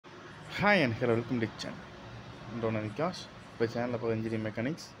Hi and hello, welcome to the channel. Dhronavikaash. இப்போ சேனலில் பார்க்க இன்ஜினியரிங்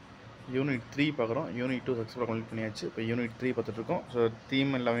மெக்கானிக்ஸ் யூனிட் 3 பார்க்குறோம். யூனிட் 2 சக்ஸஸ்ஃபுல்லாக கம்ப்ளீட் பண்ணியாச்சு. இப்போ யூனிட் 3 பார்த்துட்ருக்கோம். ஸோ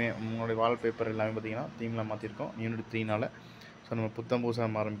தீம் எல்லாமே உங்களுடைய வால்பேப்பர் எல்லாமே பார்த்தீங்கன்னா தீம்லாம் மாற்றிருக்கோம் யூனிட் 3னால். ஸோ நம்ம புதுசாக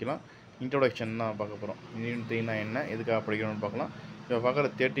ஆரம்பிக்கலாம். இன்ட்ரோடக்ஷன் தான் பார்க்க போகிறோம். யூனிட் 3னா என்ன, எதுக்காக படிக்கணும்னு பார்க்கலாம். இப்போ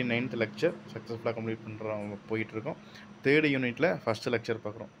பார்க்குற 39th லெக்சர் சக்ஸஸ்ஃபுல்லாக கம்ப்ளீட் பண்ணுறோம் போயிட்டுருக்கோம். தேர்ட் யூனிட்டில் ஃபஸ்ட்டு லெக்சர்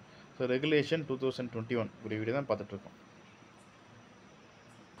பார்க்குறோம். ஸோ ரெகுலேஷன் 2021 ஒரு வீடியோ தான் பார்த்துட்ருக்கோம்.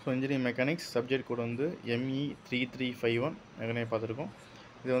 So engineering mechanics subject code வந்து ME3351 ஏற்கனவே பார்த்துருக்கோம்.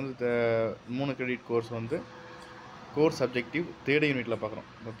 இது வந்து 3 கிரெடிட் கோர்ஸ் வந்து கோர்ஸ் சப்ஜெக்டிவ் தேர்ட் யூனிட்டில் பார்க்குறோம்.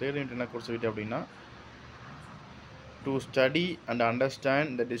 இப்போ தேர்ட் யூனிட் என்ன கோர்ஸ் சப்ஜெக்ட் அப்படின்னா to study and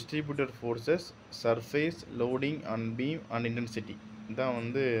understand the distributed forces surface loading and beam and intensity. இதுதான்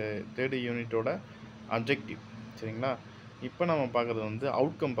வந்து தேர்ட் யூனிட்டோட அப்ஜெக்டிவ். சரிங்களா? இப்போ நம்ம பார்க்குறது வந்து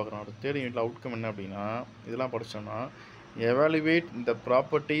அவுட்கம் பார்க்குறோம். ஒரு தேர்ட் யூனிட்டில் அவுட்கம் என்ன அப்படின்னா இதெல்லாம் படித்தோம்னா evaluate the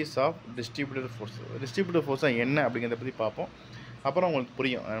properties of distributed force. Distributed ஃபோர்ஸாக என்ன அப்படிங்கிறத பற்றி பார்ப்போம். அப்புறம் உங்களுக்கு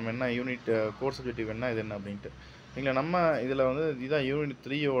புரியும் நம்ம என்ன யூனிட் கோர்ஸ் சப்ஜெக்டிவ் என்ன இது என்ன அப்படின்ட்டு. இல்லை நம்ம இதில் வந்து இதுதான் யூனிட்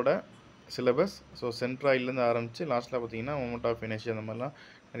 3யோட சிலபஸ். ஸோ சென்ட்ராயிலேருந்து ஆரம்பித்து லாஸ்ட்டில் பார்த்தீங்கன்னா மொமெண்ட் ஆஃப் இனர்ஷியா அந்த மாதிரிலாம்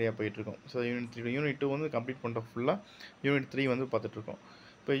நிறையா போயிட்டுருக்கோம். ஸோ யூனிட் 2 வந்து கம்ப்ளீட் பண்ணுற ஃபுல்லாக யூனிட் 3 வந்து பார்த்துட்ருக்கோம்.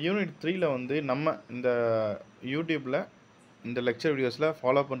 இப்போ யூனிட் 3ல் வந்து நம்ம இந்த யூடியூப்பில் இந்த லெக்சர் வீடியோஸில்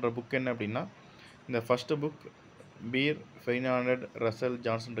ஃபாலோ பண்ணுற புக் என்ன அப்படின்னா இந்த first book beer Ferdinand Russell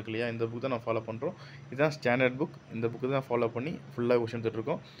Johnson இருக்கு இல்லையா, இந்த புக் தான் நான் ஃபாலோ பண்ணுறோம். இதுதான் ஸ்டாண்டர்ட் புக். இந்த புக்கு தான் ஃபாலோ பண்ணி ஃபுல்லாக கொஸ்டின்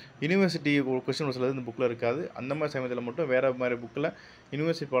எடுத்துகிட்ருக்கோம். யூனிவர்சிட்டி கொஸ்டின் ஒரு சிலது இந்த புக்கில் இருக்காது. அந்த மாதிரி சமயத்தில் மட்டும் வேறு மாதிரி புக்கில்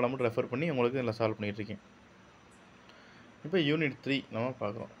யூனிவர்சிட்டி ப்ராப்ளம் மட்டும் ரெஃபர் பண்ணி உங்களுக்கு இதில் சால்வ் பண்ணிகிட்ருக்கேன். இப்போ யூனிட் 3 நம்ம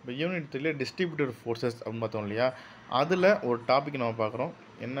பார்க்குறோம். இப்போ யூனிட் 3ல டிஸ்ட்ரிபியூட்டட் ஃபோர்ஸஸ் அப்படின்னு பார்த்தோம் இல்லையா, அதில் ஒரு டாபிக் நம்ம பார்க்குறோம்.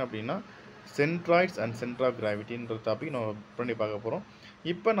 என்ன அப்படின்னா சென்ட்ராய்ட்ஸ் அண்ட் சென்டர் ஆஃப் கிராவிட்டின்ற டாபிக் நம்ம பண்ணி பார்க்க போகிறோம்.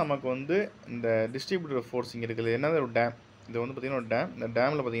 இப்போ நமக்கு வந்து இந்த டிஸ்ட்ரிபியூட்டட் ஃபோர்ஸ் இங்கே இருக்குது. என்னது ஒரு டேம். இது வந்து பார்த்திங்கன்னா ஒரு டேம். இந்த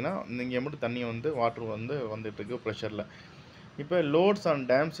டேமில் பார்த்திங்கன்னா இங்கே மட்டும் தண்ணி வந்து வாட்டர் வந்து வந்துட்டுருக்கு ப்ரெஷரில். இப்போ loads on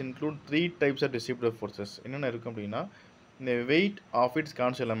dams include 3 types of distributed forces. என்னென்ன இருக்கும் அப்படின்னா இந்த weight of it's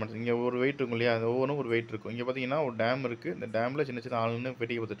constant elements. இங்கே ஒரு வெயிட் இருக்கும் இல்லையா, அது ஒவ்வொன்றும் ஒரு வெயிட் இருக்கும். இங்கே பார்த்தீங்கன்னா ஒரு டேம் இருக்குது. இந்த டேமில் சின்ன சின்ன ஆளுன்னு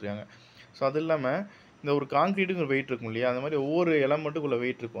வெட்டிக்க பார்த்துட்ருக்காங்க. ஸோ அது இல்லாமல் இந்த ஒரு கான்க்ரீட்டுக்கு ஒரு வெயிட் இருக்கும் இல்லையா, அந்த மாதிரி ஒவ்வொரு எலமெண்ட்டுக்குள்ள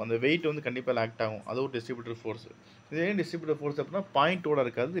வெயிட் இருக்கும். அந்த வெயிட் வந்து கண்டிப்பாக ஆக்ட் ஆகும். அது ஒரு டிஸ்ட்ரிபியூட்டர் ஃபோர்ஸ். இதே டிஸ்ட்ரிபியூட்டர் ஃபோர்ஸ் அப்படின்னா பாயிண்டோட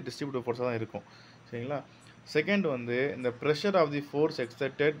இருக்காது, இது டிஸ்ட்ரிபியூட்டர் ஃபோர்ஸாக தான் இருக்கும். சரிங்களா? செகண்ட் வந்து இந்த pressure of the force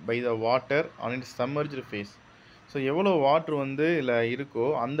exerted by the water on it's சம்மர்ஜ்டு face. So எவ்வளோ வாட்ரு வந்து இதில் இருக்கோ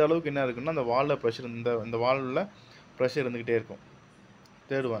அந்த அளவுக்கு என்ன இருக்குன்னா அந்த வாலில் ப்ரெஷர் இந்த வாலில் ப்ரெஷர் இருந்துக்கிட்டே இருக்கும்.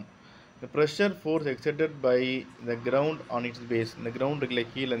 Third one the pressure force exerted by the ground on its base. இந்த கிரவுண்ட் இருக்குல்ல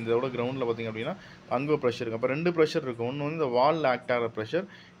கீழே இதோட கிரவுண்டில் பார்த்திங்க அப்படின்னா அங்கே ப்ரெஷர் இருக்கும். அப்போ 2 ப்ரெஷர் இருக்கும். ஒன்று வந்து இந்த வாலில் ஆக்ட் ஆகிற ப்ரெஷர்,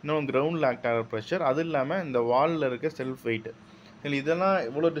 இன்னொன்று கிரவுண்டில் ஆக்ட் ஆகிற ப்ரெஷர். அது இல்லாமல் இந்த வாலில் இருக்க செல்ஃப் வெயிட். இல்லை இதெல்லாம்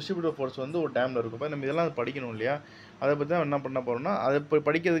இவ்வளோ டிஸ்ட்ரிபியூட்டர் ஃபோர்ஸ் வந்து ஒரு டேமில் இருக்கும். இப்போ நம்ம இதெல்லாம் படிக்கணும் இல்லையா, அதை பற்றி தான் என்ன பண்ண போகிறோம்னா அதை இப்போ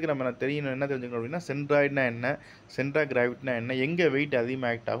படிக்கிறதுக்கு நம்ம தெரியணும். என்ன தெரிஞ்சுக்கணும் அப்படின்னா சென்ட்ராய்டுனா என்ன, சென்ட்ரா கிராவிட்டினா என்ன, எங்கே வெயிட்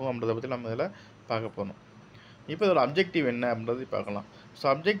அதிகமாக ஆக்ட் ஆகும் அப்படின்றத பற்றி நம்ம இதில் பார்க்க போகணும். இப்போ இதோட அப்ஜெக்டிவ் என்ன அப்படின்றது பார்க்கலாம். ஸோ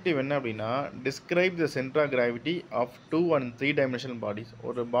அப்ஜெக்டிவ் என்ன அப்படின்னா describe the centre of gravity of 2 and 3 dimensional bodies.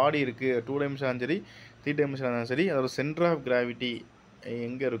 ஒரு பாடி இருக்குது, 2 dimension சரி 3 dimension சரி, அதோட சென்டர் ஆஃப் கிராவிட்டி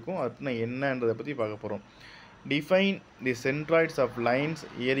எங்கே இருக்கும் அப்படின்னா என்னன்றதை பற்றி பார்க்க போகிறோம். Define the சென்ட்ராய்ட்ஸ் of lines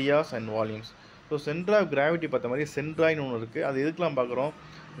areas and volumes. So centre of gravity பார்த்த மாதிரி சென்ட்ராய்டுன்னு ஒன்று இருக்குது. அது எதுக்கெலாம் பார்க்குறோம்,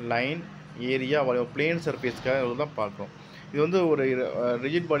 லைன் ஏரியா வால்யூம் பிளேன் சர்ஃபேஸ்க்காக தான் பார்க்குறோம். இது வந்து ஒரு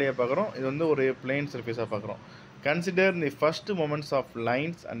ரிஜிட் பாடியாக பார்க்குறோம், இது வந்து ஒரு பிளேன் சர்ஃபேஸாக பார்க்குறோம். Consider the first moments of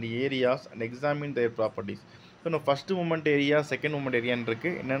lines and areas and examine there properties. So இந்த first moment area second moment ஏரியான்னு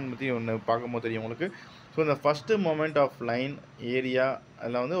இருக்குது. என்னென்னு பற்றி ஒன்று பார்க்கும்போது தெரியும் உங்களுக்கு. ஸோ இந்த first moment of line area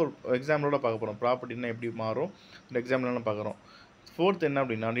அதில் வந்து ஒரு எக்ஸாம்பிளோட பார்க்க போகிறோம். ப்ராப்பர்ட்டினா எப்படி மாறும் இந்த எக்ஸாம்பிள்லாம் பார்க்குறோம். ஃபோர்த் என்ன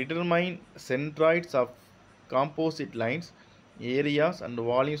அப்படின்னா determine சென்ட்ராய்ட்ஸ் of composite lines areas and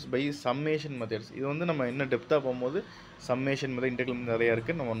volumes by summation methods. இது வந்து நம்ம இன்னும் டெப்த்தாக போகும்போது சம்மேஷன் மெத்தட் இன்டெக்ரல் நிறையா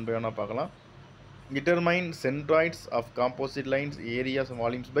இருக்குது, நம்ம ஒன் பை ஒன்னாக பார்க்கலாம். Determine சென்ட்ராய்ட்ஸ் of composite lines areas and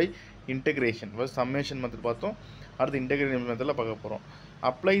volumes by integration. First summation method பார்த்தோம், அடுத்து இன்டெகிரேஷன் மெத்தடில் பார்க்க போகிறோம்.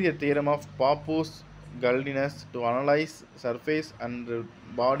 Apply the theorem of பாப்போஸ் கல்டினஸ் to analyse surface and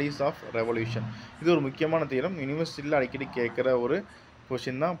bodies of revolution. இது ஒரு முக்கியமான தியரம், யூனிவர்சிட்டியில் அடிக்கடி கேட்குற ஒரு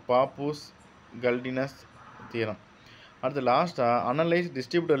கொஷின் தான் பாப்போஸ் கல்டினஸ் தியரம். அடுத்து லாஸ்ட்டாக analyse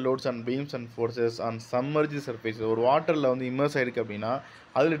distributor loads and beams and forces on சம்மர்ஜ் surface. ஒரு வாட்டரில் வந்து இம்மர்ஸ் ஆகிருக்கு அப்படின்னா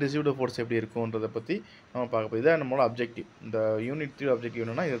அதில் டிஸ்ட்ரிபியூட்டர் ஃபோர்ஸ் எப்படி இருக்குன்றதை பற்றி நம்ம பார்க்க போகிறோம். இதான் நம்மளோட அப்ஜெக்டிவ். இந்த யூனிட் 3 அப்ஜெக்டிவ்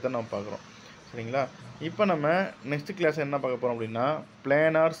என்னென்னா இதை தான் நம்ம பார்க்குறோம். சரிங்களா? இப்போ நம்ம நெக்ஸ்ட் கிளாஸ் என்ன பார்க்க போகிறோம் அப்படின்னா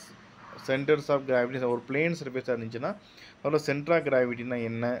பிளானார்ஸ் சென்டர்ஸ் ஆஃப் கிராவிட்டி. ஒரு பிளேன் சர்ஃபேஸாக இருந்துச்சுன்னா அதோட சென்டர் ஆஃப் கிராவிட்டினா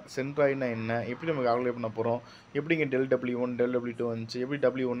என்ன, சென்ட்ராய்டுனா என்ன, எப்படி நம்ம கால்குலேட் பண்ண போகிறோம், எப்படி இங்கே ΔW1 ΔW2 வந்துச்சு, எப்படி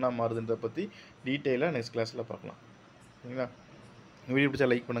W1 மாறுதுன்றதை பற்றி டீட்டெயிலாக நெக்ஸ்ட் கிளாஸில் பார்க்கலாம். சரிங்களா? வீடியோ பிடிச்சா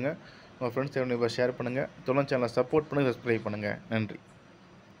லைக் பண்ணுங்கள், உங்கள் ஃப்ரெண்ட்ஸ் ஷேர் பண்ணுங்கள், தொடர்ந்து சேனலை சப்போர்ட் பண்ணுங்கள், சப்ஸ்கிரைப் பண்ணுங்கள். நன்றி.